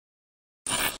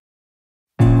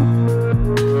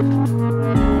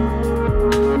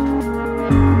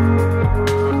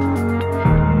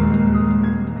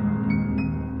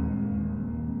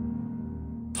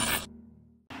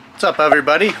What's up,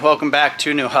 everybody? Welcome back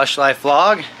to a new Hushlife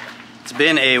vlog. It's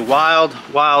been a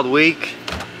wild week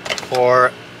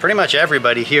for pretty much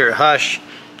everybody here at Hush,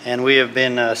 and we have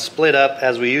been split up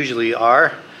as we usually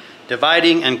are,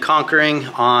 dividing and conquering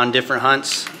on different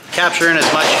hunts, capturing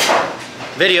as much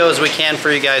video as we can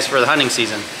for you guys for the hunting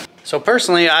season. So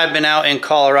personally, I've been out in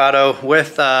Colorado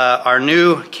with our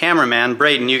new cameraman,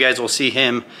 Braden. You guys will see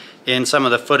him in some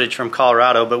of the footage from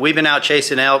Colorado, but we've been out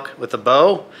chasing elk with a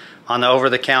bow on the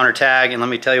over-the-counter tag, and let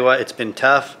me tell you what, it's been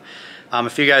tough.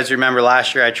 If you guys remember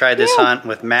last year, I tried this hunt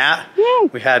with Matt.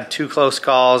 We had 2 close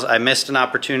calls. I missed an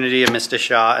opportunity, I missed a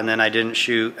shot, and then I didn't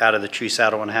shoot out of the tree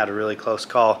saddle when I had a really close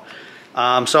call.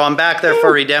 So I'm back there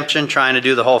for redemption, trying to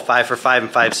do the whole 5 for 5 in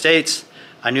 5 states.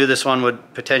 I knew this one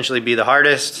would potentially be the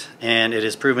hardest, and it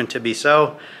has proven to be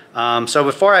so. So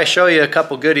before I show you a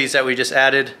couple goodies that we just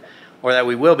added, or that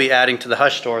we will be adding to the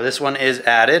Hush store, this one is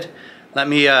added. Let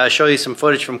me show you some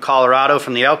footage from Colorado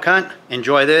from the elk hunt.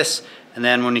 Enjoy this, and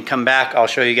then when we come back, I'll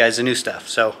show you guys the new stuff.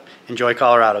 So enjoy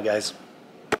Colorado, guys.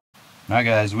 All right,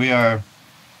 guys, we are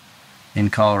in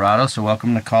Colorado, so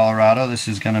welcome to Colorado. This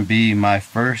is gonna be my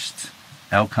first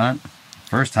elk hunt,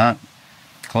 first hunt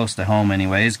close to home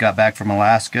anyways. Got back from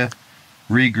Alaska,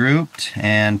 regrouped,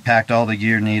 and packed all the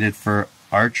gear needed for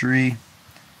archery,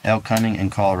 elk hunting in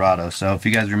Colorado. So if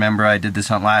you guys remember, I did this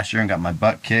hunt last year and got my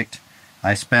butt kicked.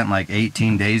 I spent like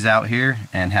 18 days out here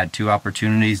and had 2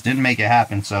 opportunities, didn't make it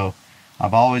happen. So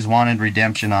I've always wanted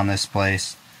redemption on this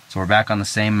place. So we're back on the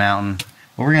same mountain,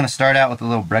 but we're gonna start out with a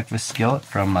little breakfast skillet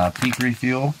from Peak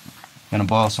Refuel. Gonna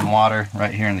boil some water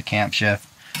right here in the camp chef,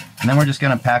 and then we're just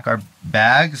gonna pack our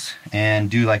bags and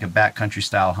do like a backcountry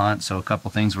style hunt. So a couple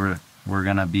things we're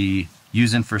gonna be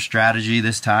using for strategy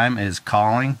this time is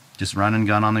calling, just run and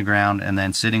gun on the ground, and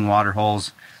then sitting water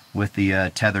holes with the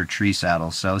tethered tree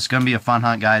saddles. So it's gonna be a fun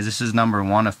hunt, guys. This is number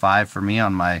 1 of 5 for me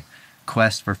on my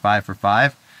quest for 5 for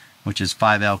 5, which is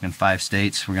 5 elk in 5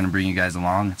 states. We're gonna bring you guys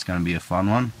along. It's gonna be a fun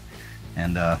one,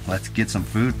 and let's get some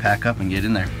food, pack up, and get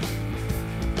in there.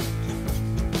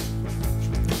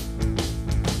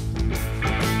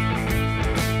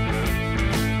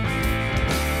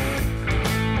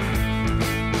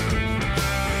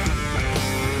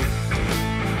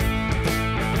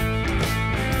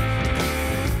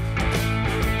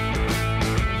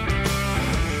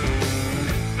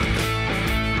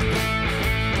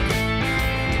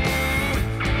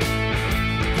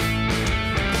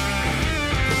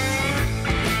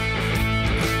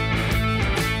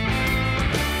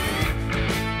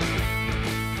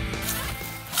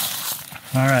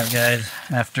 Alright, guys,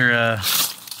 after I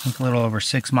think a little over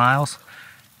 6 miles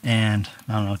and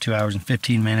I don't know, 2 hours and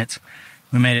 15 minutes,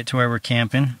 we made it to where we're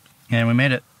camping, and we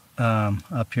made it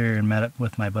up here and met up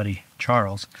with my buddy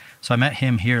Charles. So I met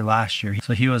him here last year.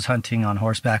 So he was hunting on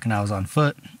horseback and I was on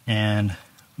foot, and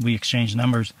we exchanged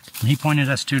numbers, and he pointed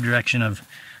us to a direction of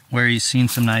where he's seen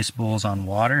some nice bulls on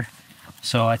water.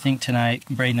 So I think tonight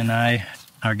Braden and I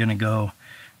are gonna go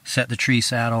set the tree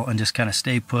saddle and just kind of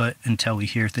stay put until we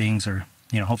hear things, or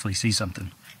hopefully see something.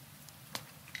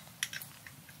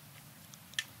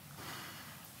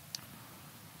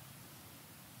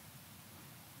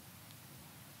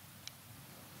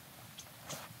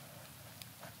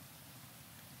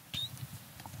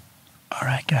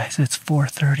 Alright, guys, it's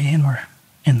 4:30 and we're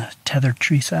in the tethered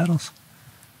tree saddles.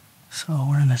 So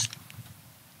we're in this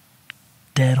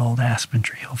dead old aspen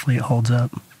tree. Hopefully it holds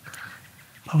up.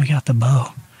 But we got the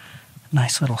bow.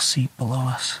 Nice little seat below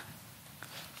us.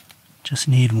 Just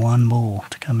need 1 bull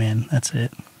to come in, that's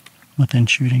it, within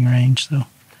shooting range. So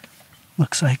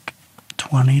looks like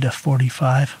 20 to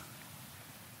 45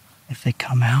 if they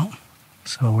come out.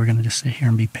 So we're gonna just sit here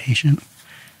and be patient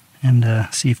and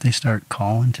see if they start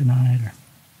calling tonight, or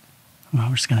well,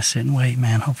 we're just gonna sit and wait,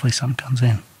 man. Hopefully something comes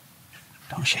in.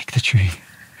 Don't shake the tree.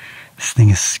 This thing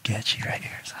is sketchy right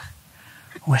here, so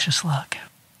wish us luck.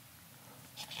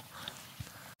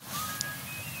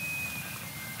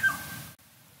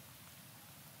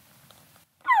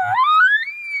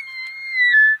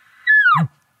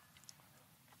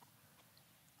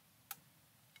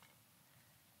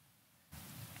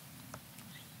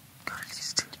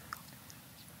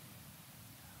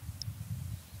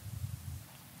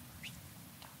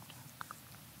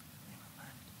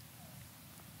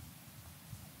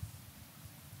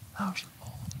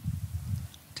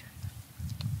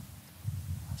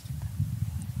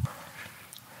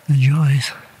 The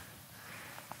joys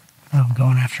of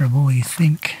going after a bull you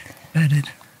think bedded,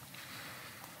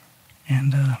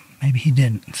 and maybe he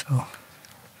didn't, so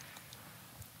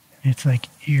it's like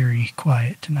eerie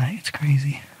quiet tonight. It's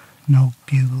crazy. No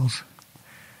bugles.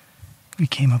 We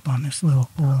came up on this little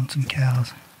bull and some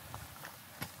cows,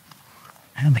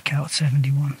 I had the cow at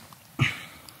 71.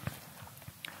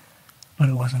 But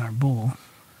it wasn't our bull,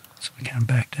 so we kind of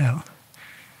backed out.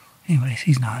 Anyways,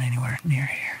 he's not anywhere near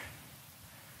here.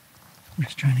 I'm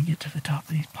just trying to get to the top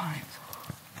of these pines,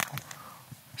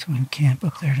 so we can camp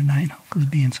up there tonight and hopefully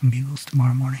be in some bugles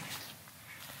tomorrow morning.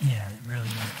 Yeah, it really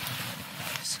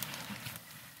is.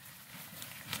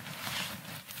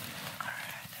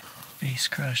 Alright. Face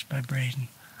crushed by Braden.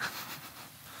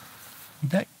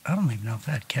 That, I don't even know if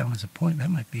that counts as a point. That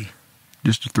might be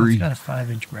just a 3. It's got a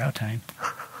 5-inch brow tine.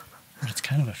 But it's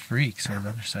kind of a freak, so the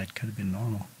other side could have been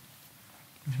normal.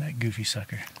 Look at that goofy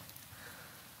sucker.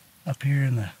 Up here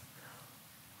in the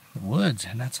woods,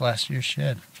 and that's last year's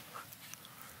shed.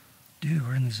 Dude,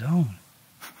 we're in the zone.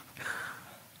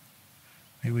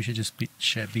 Maybe we should just be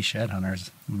shed hunters.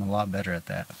 I'm a lot better at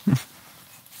that.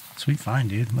 Sweet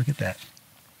find, dude. Look at that.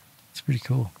 It's pretty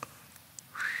cool.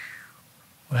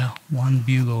 Well, one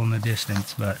bugle in the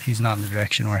distance, but he's not in the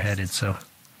direction we're headed, so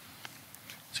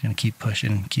just gonna keep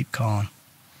pushing, keep calling,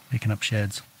 picking up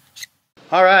sheds.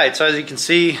 All right, so as you can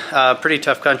see, pretty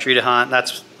tough country to hunt.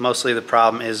 That's mostly the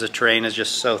problem, is the terrain is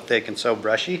just so thick and so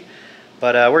brushy.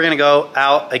 But we're gonna go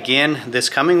out again this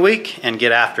coming week and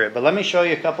get after it. But let me show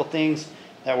you a couple things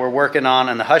that we're working on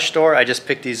in the Hush store. I just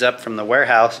picked these up from the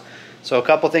warehouse. So a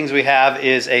couple things we have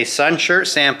is a sun shirt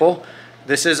sample.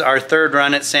 This is our 3rd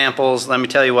run at samples. Let me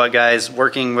tell you what, guys,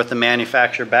 working with the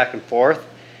manufacturer back and forth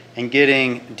and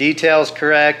getting details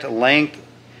correct, length,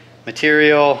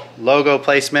 material, logo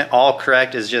placement, all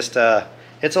correct is just,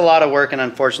 it's a lot of work, and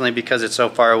unfortunately because it's so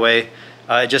far away,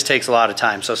 it just takes a lot of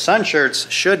time. So sun shirts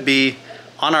should be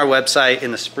on our website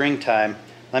in the springtime.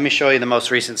 Let me show you the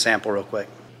most recent sample real quick.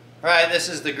 All right, this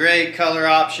is the gray color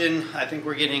option. I think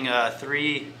we're getting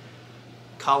 3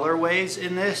 colorways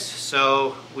in this.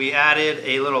 So we added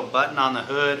a little button on the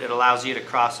hood. It allows you to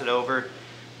cross it over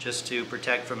just to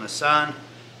protect from the sun.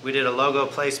 We did a logo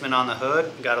placement on the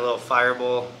hood. Got a little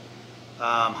Fireball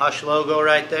Hush logo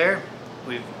right there.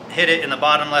 We've hit it in the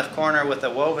bottom left corner with a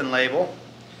woven label.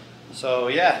 So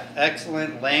yeah,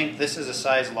 excellent length. This is a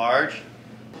size large.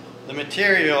 The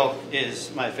material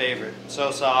is my favorite.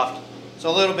 So soft. So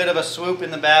a little bit of a swoop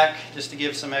in the back just to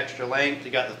give some extra length.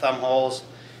 You got the thumb holes.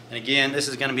 And again, this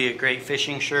is going to be a great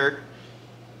fishing shirt.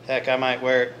 Heck, I might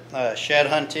wear it shed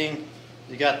hunting.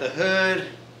 You got the hood.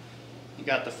 You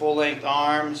got the full length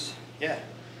arms. Yeah.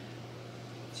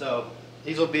 So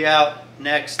these will be out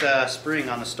next spring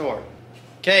on the store.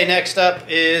 Okay, next up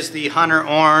is the Hunter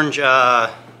Orange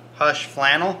Hush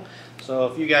flannel. So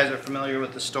if you guys are familiar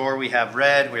with the store, we have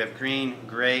red, we have green,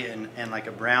 gray, and like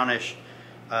a brownish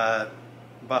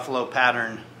buffalo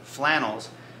pattern flannels.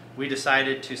 We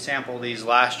decided to sample these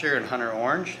last year in Hunter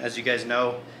Orange. As you guys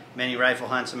know, many rifle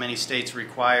hunts in many states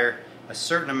require a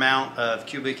certain amount of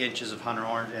cubic inches of Hunter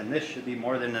Orange, and this should be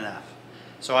more than enough.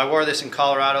 So I wore this in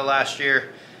Colorado last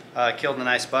year, killed a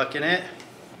nice buck in it.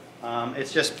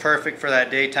 It's just perfect for that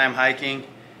daytime hiking,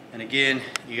 and again,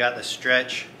 you got the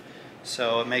stretch,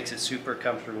 so it makes it super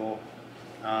comfortable.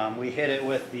 We hit it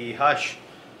with the Hush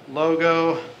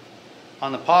logo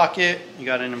on the pocket. You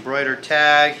got an embroidered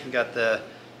tag, you got the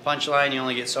punchline, you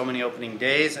only get so many opening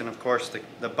days, and of course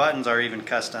the buttons are even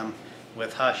custom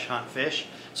with Hush Hunt Fish.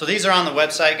 So these are on the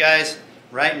website, guys.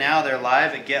 Right now they're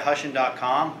live at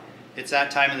gethushin.com. It's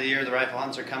that time of the year, the rifle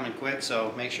hunts are coming quick,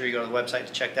 so make sure you go to the website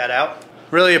to check that out.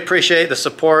 Really appreciate the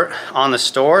support on the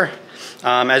store.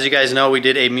 As you guys know, we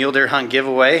did a mule deer hunt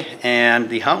giveaway, and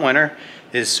the hunt winner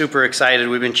is super excited.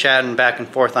 We've been chatting back and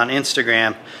forth on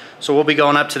Instagram. So we'll be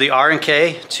going up to the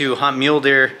R&K to hunt mule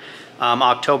deer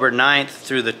October 9th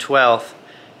through the 12th,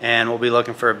 and we'll be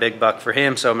looking for a big buck for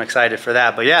him, so I'm excited for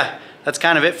that. But yeah, that's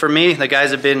kind of it for me. The guys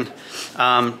have been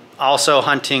also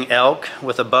hunting elk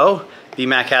with a bow.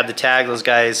 BMAC had the tag. Those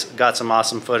guys got some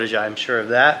awesome footage, I'm sure of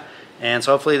that. And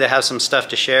so hopefully they have some stuff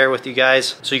to share with you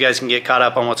guys so you guys can get caught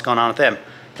up on what's going on with them.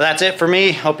 But that's it for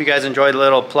me. Hope you guys enjoyed a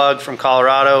little plug from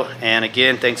Colorado. And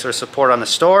again, thanks for the support on the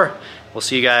store. We'll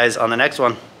see you guys on the next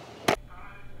one.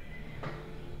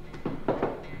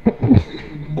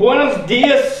 Buenos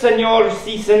dias, señores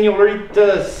y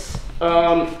señoritas.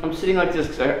 I'm sitting like this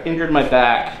because I injured my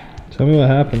back. Tell me what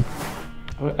happened.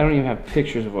 I don't even have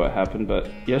pictures of what happened, but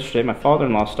yesterday my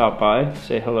father-in-law stopped by to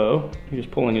say hello. He was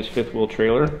pulling his fifth wheel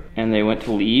trailer, and they went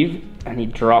to leave, and he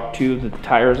dropped two of the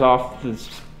tires off the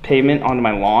pavement onto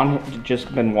my lawn. It had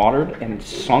just been watered, and it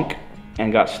sunk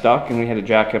and got stuck, and we had to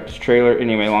jack up his trailer.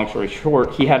 Anyway, long story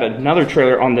short, he had another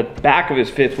trailer on the back of his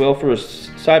fifth wheel for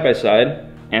his side-by-side.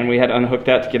 and we had to unhook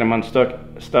that to get him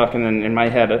unstuck. And then in my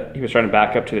head, he was trying to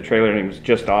back up to the trailer, and he was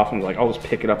just off, and I was like, I'll just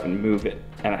pick it up and move it.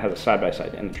 And I had a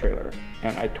side-by-side in the trailer,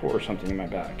 and I tore something in my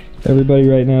back. Everybody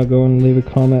right now go and leave a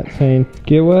comment saying,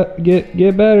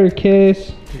 get better,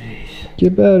 Case. Jeez.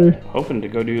 Get better. Hoping to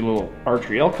go do a little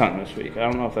archery elk hunting this week. I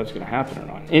don't know if that's gonna happen or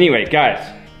not. Anyway, guys,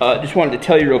 just wanted to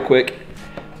tell you real quick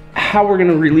how we're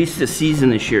gonna release the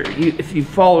season this year. If you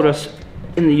followed us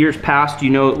in the years past, you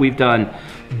know that we've done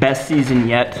Best Season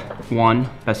Yet 1,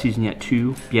 Best Season Yet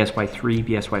 2, BSY 3,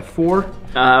 BSY 4.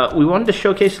 We wanted to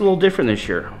showcase a little different this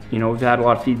year. You know, we've had a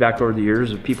lot of feedback over the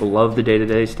years of people love the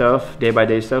day-to-day stuff,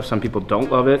 day-by-day stuff. Some people don't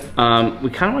love it. We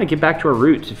kind of want to get back to our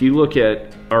roots. If you look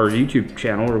at our YouTube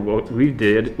channel, or what we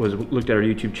did was looked at our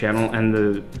YouTube channel, and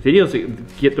the videos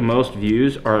that get the most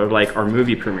views are like our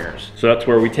movie premieres. So that's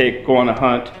where we go on a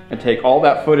hunt and take all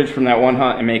that footage from that one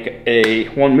hunt and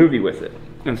make one movie with it.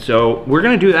 And so we're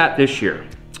gonna do that this year.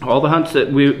 All the hunts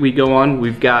that we go on,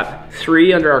 we've got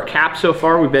 3 under our cap so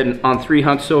far. We've been on 3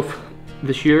 hunts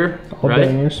this year, all right?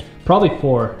 bangers. Probably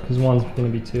 4, because one's gonna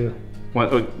be 2.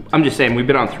 Well, I'm just saying, we've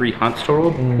been on 3 hunts total.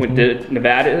 Went to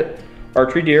Nevada,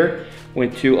 archery deer,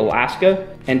 went to Alaska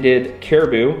and did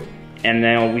caribou, and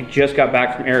then we just got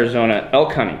back from Arizona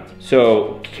elk hunting.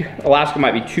 So Alaska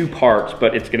might be 2 parts,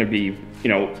 but it's gonna be, you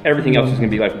know, everything else is gonna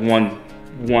be like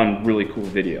one really cool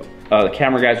video. The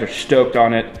camera guys are stoked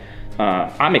on it.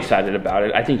 I'm excited about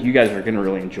it. I think you guys are gonna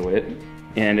really enjoy it.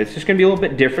 And it's just gonna be a little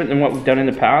bit different than what we've done in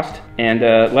the past. And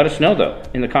let us know though,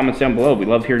 in the comments down below. We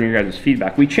love hearing your guys'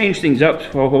 feedback. We changed things up,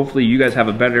 so hopefully you guys have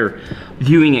a better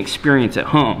viewing experience at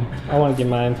home. I wanna get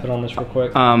my input on this real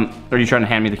quick. Are you trying to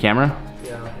hand me the camera?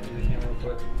 Yeah, I'll hand you the camera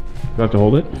real quick. Do I have to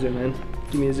hold it? Zoom in,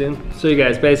 give me a zoom. So you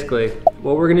guys, basically,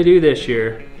 what we're gonna do this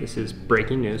year, this is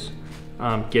breaking news.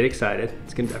 Get excited.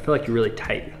 I feel like you're really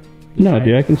tight. No,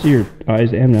 dude, I can see your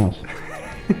eyes and mouth.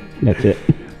 That's it.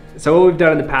 So what we've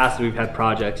done in the past is we've had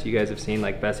projects you guys have seen,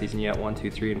 like Best Season Yet 1, 2,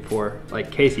 3, and 4,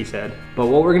 like Casey said. But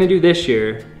what we're gonna do this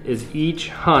year is each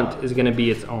hunt is gonna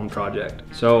be its own project.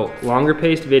 So longer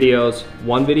paced videos,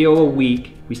 1 video a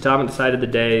week. We still haven't decided the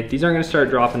day. These aren't gonna start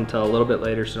dropping until a little bit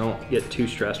later, so don't get too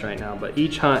stressed right now. But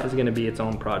each hunt is gonna be its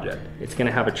own project. It's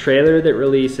gonna have a trailer that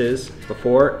releases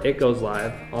before it goes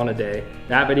live on a day.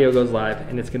 That video goes live,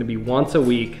 and it's gonna be once a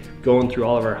week going through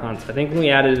all of our hunts. I think when we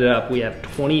added it up, we have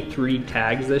 23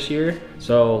 tags this year.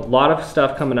 So a lot of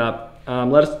stuff coming up.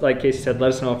 Let us, like Casey said, let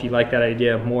us know if you like that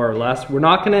idea more or less. We're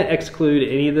not gonna exclude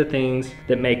any of the things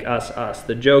that make us us.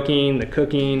 The joking, the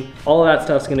cooking, all of that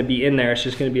stuff's gonna be in there. It's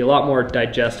just gonna be a lot more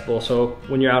digestible. So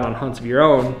when you're out on hunts of your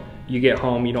own, you get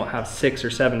home, you don't have 6 or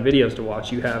 7 videos to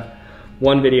watch. You have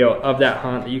 1 video of that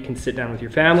hunt that you can sit down with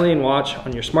your family and watch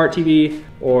on your smart TV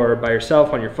or by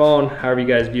yourself on your phone, however you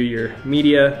guys view your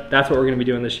media. That's what we're gonna be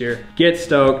doing this year. Get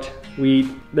stoked.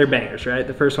 They're bangers, right?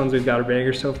 The first ones we've got are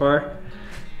bangers so far.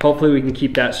 Hopefully we can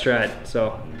keep that stride.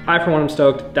 So I, for one, am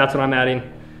stoked. That's what I'm adding.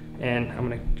 And I'm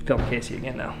gonna film Casey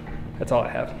again now. That's all I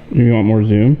have. You want more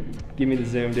zoom? Give me the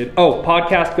zoom, dude. Oh,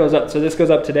 podcast goes up. So this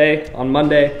goes up today on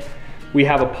Monday. We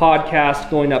have a podcast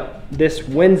going up this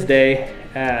Wednesday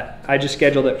I just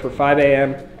scheduled it for 5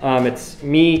 a.m. It's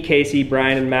me, Casey,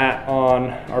 Brian, and Matt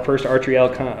on our first archery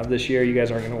elk hunt of this year. You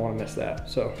guys aren't gonna wanna miss that.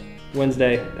 So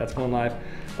Wednesday, that's going live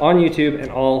on YouTube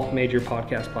and all major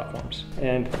podcast platforms.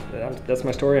 And that's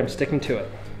my story, I'm sticking to it.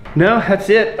 No, that's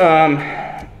it.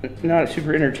 Not a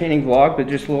super entertaining vlog, but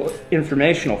just a little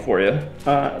informational for you.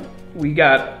 We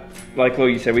got, like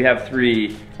Logie said, we have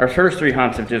 3. Our first 3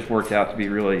 hunts have just worked out to be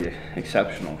really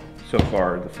exceptional so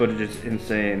far. The footage is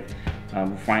insane.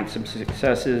 We'll find some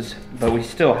successes, but we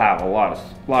still have a lot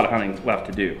of hunting left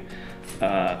to do.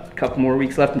 A couple more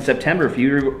weeks left in September. If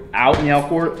you're out in the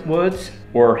elk woods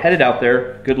or headed out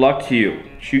there, good luck to you.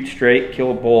 Shoot straight,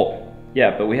 kill a bull.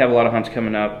 Yeah, but we have a lot of hunts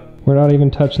coming up. We're not even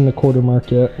touching the quarter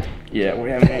mark yet. Yeah, we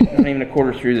haven't not even a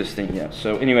quarter through this thing yet.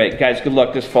 So anyway, guys, good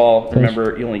luck this fall. Thanks.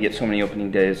 Remember, you only get so many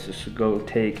opening days, just go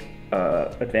take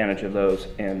advantage of those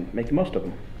and make the most of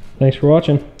them. Thanks for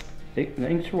watching.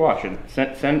 Thanks for watching.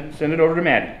 Send it over to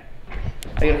Maddie.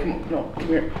 I gotta come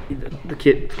here. The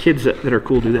kids that are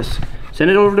cool do this. Send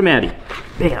it over to Maddie.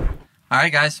 Bam. All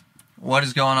right, guys, what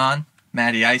is going on?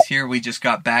 Maddie Ice here. We just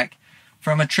got back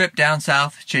from a trip down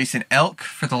south chasing elk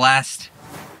for the last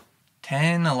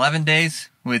 10, 11 days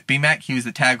with B-Mac. He was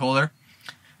the tag holder.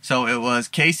 So it was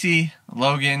Casey,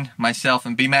 Logan, myself,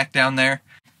 and B-Mac down there.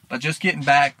 But just getting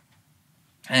back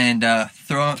and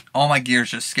throwing all my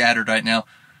gear's just scattered right now.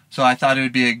 So I thought it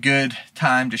would be a good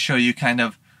time to show you kind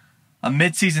of a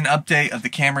mid-season update of the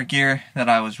camera gear that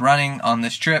I was running on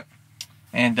this trip.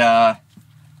 And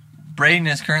Braden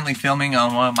is currently filming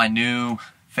on one of my new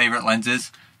favorite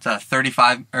lenses. It's a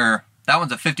 35, or That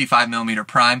one's a 55mm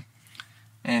prime.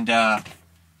 And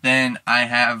then I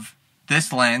have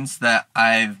this lens that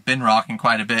I've been rocking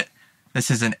quite a bit. This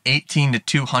is an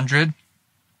 18-200,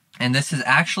 and this is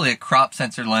actually a crop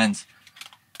sensor lens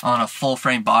on a full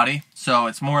frame body. So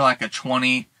it's more like a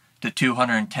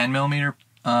 20-210mm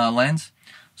lens.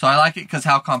 So I like it because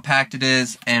how compact it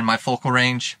is and my focal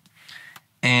range,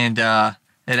 and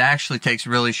it actually takes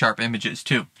really sharp images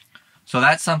too. So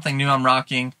that's something new I'm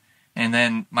rocking. And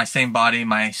then my same body,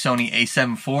 my Sony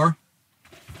a7 IV.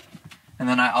 And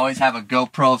then I always have a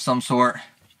GoPro of some sort.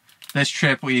 This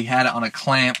trip we had it on a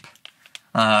clamp.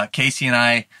 Casey and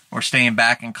I were staying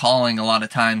back and calling a lot of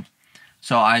time.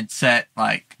 So I'd set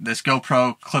like this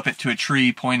GoPro, clip it to a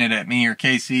tree, point it at me or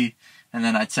Casey, and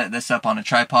then I'd set this up on a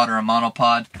tripod or a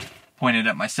monopod, point it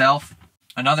at myself.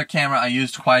 Another camera I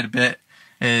used quite a bit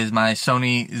is my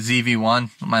Sony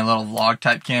ZV-1, my little vlog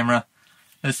type camera.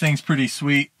 This thing's pretty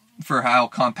sweet for how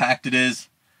compact it is.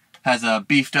 Has a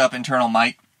beefed up internal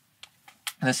mic.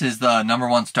 This is the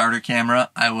 #1 starter camera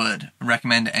I would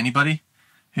recommend to anybody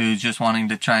who's just wanting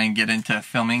to try and get into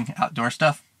filming outdoor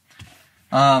stuff.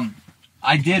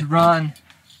 I did run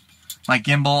my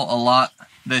gimbal a lot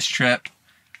this trip.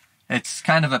 It's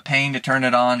kind of a pain to turn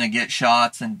it on and get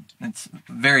shots, and it's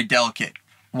very delicate.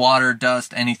 Water,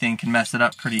 dust, anything can mess it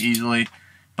up pretty easily.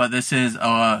 But this is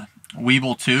a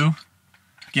Weeble 2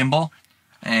 gimbal,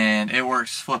 and it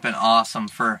works flipping awesome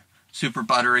for super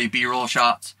buttery B-roll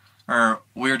shots. Or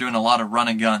we're doing a lot of run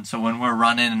and gun, so when we're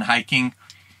running and hiking,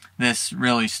 this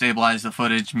really stabilized the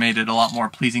footage, made it a lot more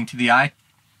pleasing to the eye.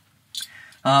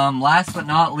 Last but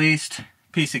not least,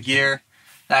 piece of gear.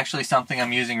 It's actually something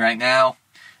I'm using right now.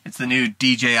 It's the new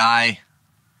DJI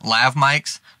lav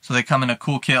mics. So they come in a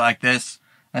cool kit like this.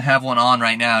 I have one on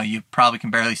right now. You probably can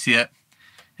barely see it.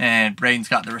 And Braden's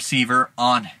got the receiver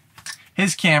on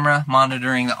his camera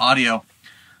monitoring the audio.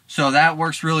 So that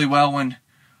works really well when,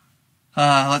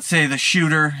 let's say the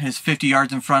shooter is 50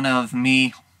 yards in front of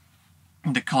me,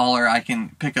 the caller. I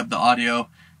can pick up the audio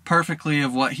perfectly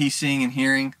of what he's seeing and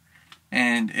hearing.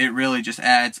 And it really just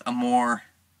adds a more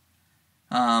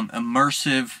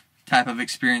immersive type of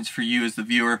experience for you as the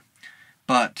viewer.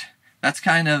 But that's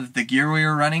kind of the gear we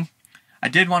were running. I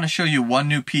did want to show you one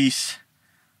new piece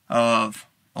of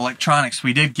electronics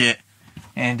we did get,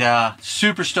 and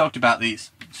super stoked about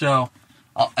these. So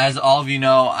as all of you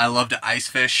know, I love to ice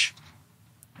fish,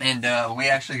 and we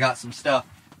actually got some stuff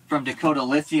from Dakota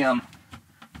Lithium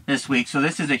this week. So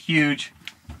this is a huge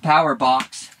power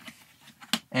box,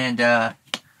 and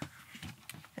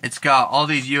it's got all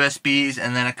these USBs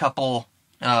and then a couple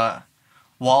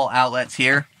wall outlets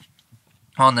here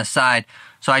on the side.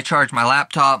 So I charge my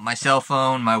laptop, my cell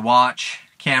phone, my watch,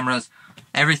 cameras,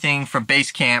 everything from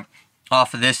base camp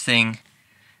off of this thing,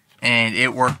 and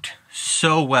it worked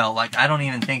so well. Like, I don't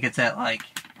even think it's at like,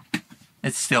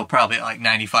 it's still probably at like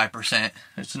 95%.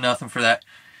 It's nothing for that.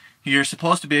 You're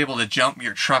supposed to be able to jump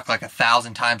your truck like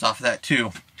 1,000 times off of that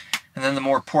too. And then the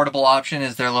more portable option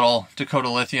is their little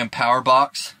Dakota Lithium power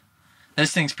box.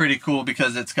 This thing's pretty cool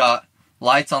because it's got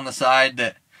lights on the side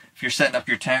that if you're setting up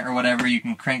your tent or whatever, you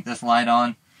can crank this light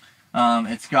on.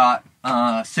 It's got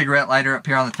a cigarette lighter up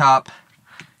here on the top,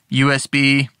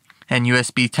 USB and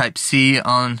USB Type-C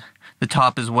on the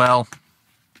top as well.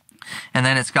 And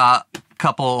then it's got a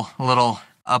couple little,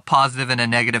 a positive and a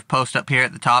negative post up here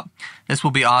at the top. This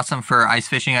will be awesome for ice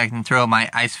fishing. I can throw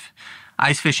my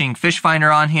ice fishing fish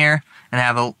finder on here and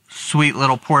have a sweet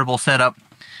little portable setup.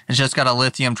 It's just got a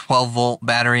lithium 12-volt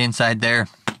battery inside there.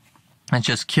 It's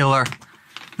just killer.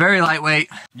 Very lightweight.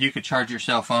 You could charge your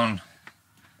cell phone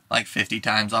like 50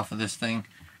 times off of this thing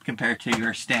compared to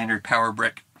your standard power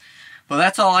brick. But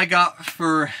that's all I got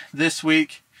for this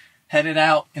week. Headed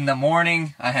out in the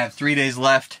morning. I have 3 days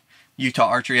left. Utah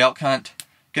archery elk hunt.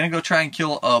 Gonna go try and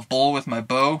kill a bull with my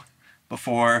bow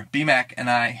before BMAC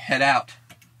and I head out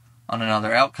on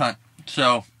another elk hunt.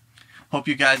 So, hope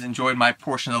you guys enjoyed my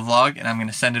portion of the vlog, and I'm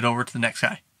gonna send it over to the next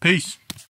guy. Peace.